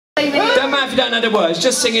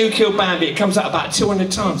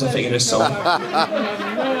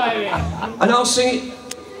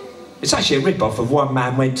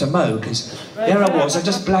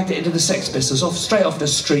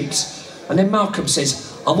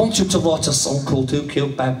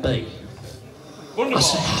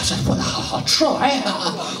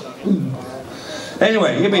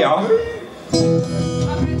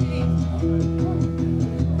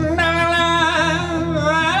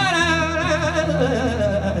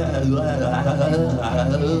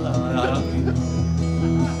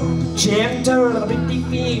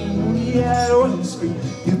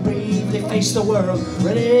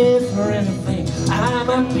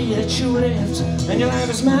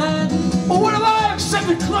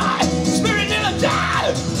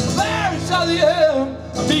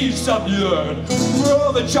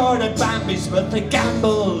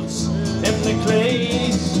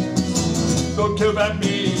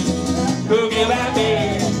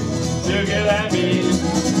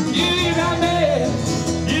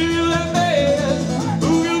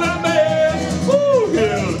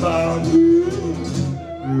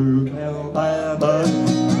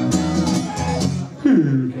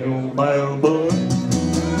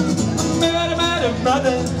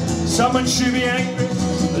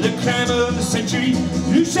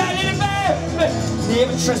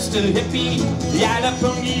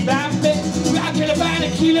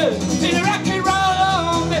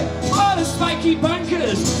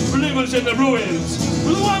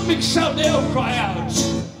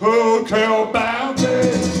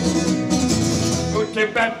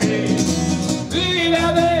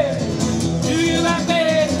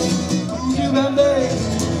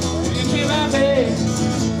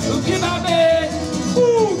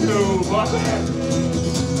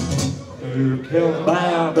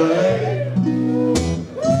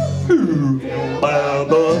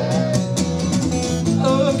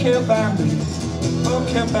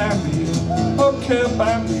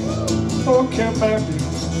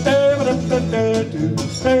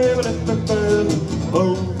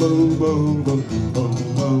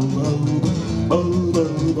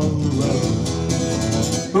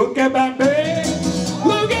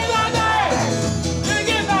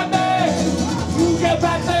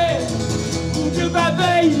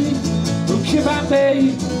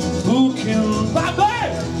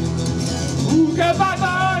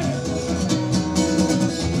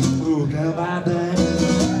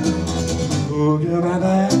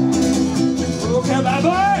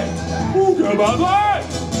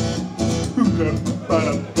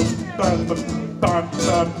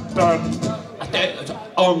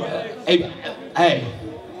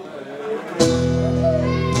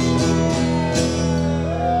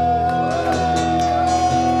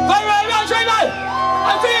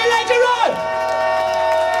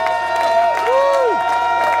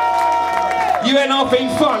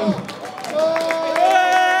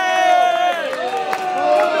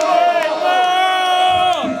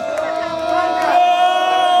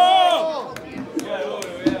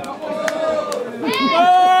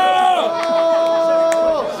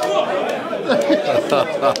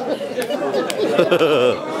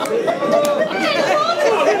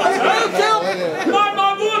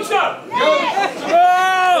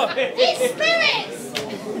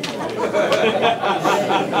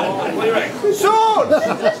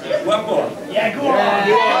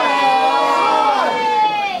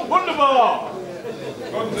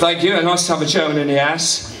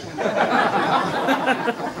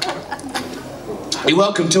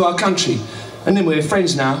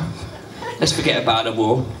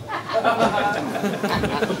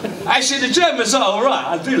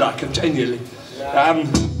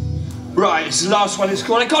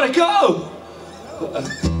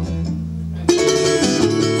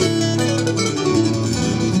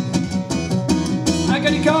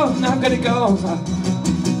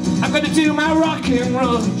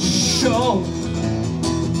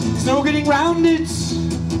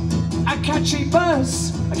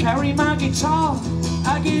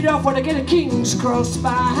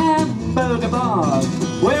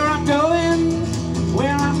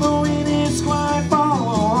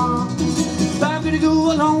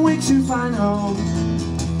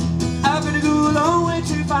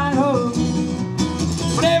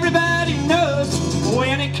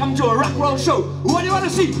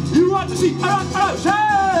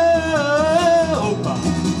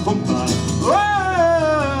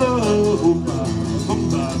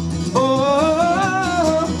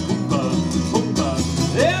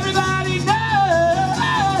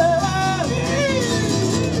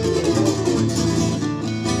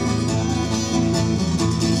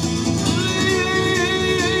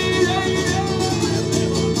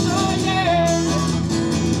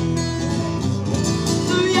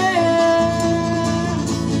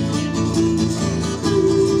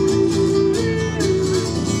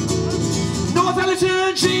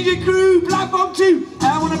platform 2.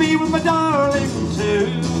 I wanna be with my darling too.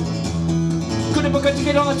 Couldn't book a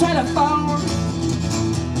ticket on the telephone.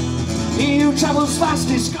 He who travels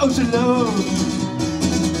fastest goes alone.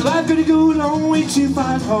 And I've got to go a long way to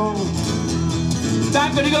find home.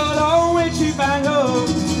 I've got to go a long way to find home.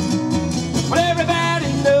 But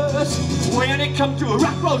everybody knows when it comes to a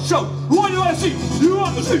rock roll show. What do you want to see? You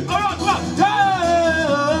want to see? I want to see.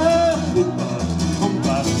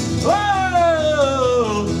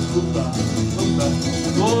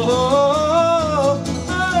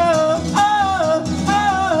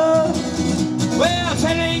 Well,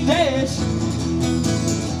 10 days.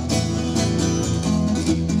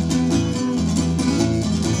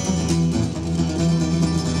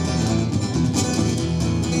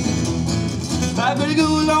 I've got to go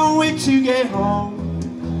a long way to get home.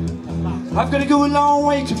 I've got to go a long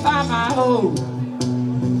way to find my home.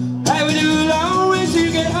 I've got to go a long way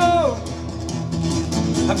to get home.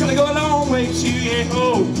 I've got to go a long way to get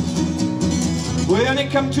home. When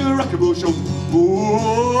it comes to a rock and roll show,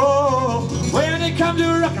 oh, when it comes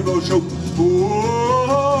to a rock and roll show,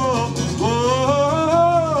 oh.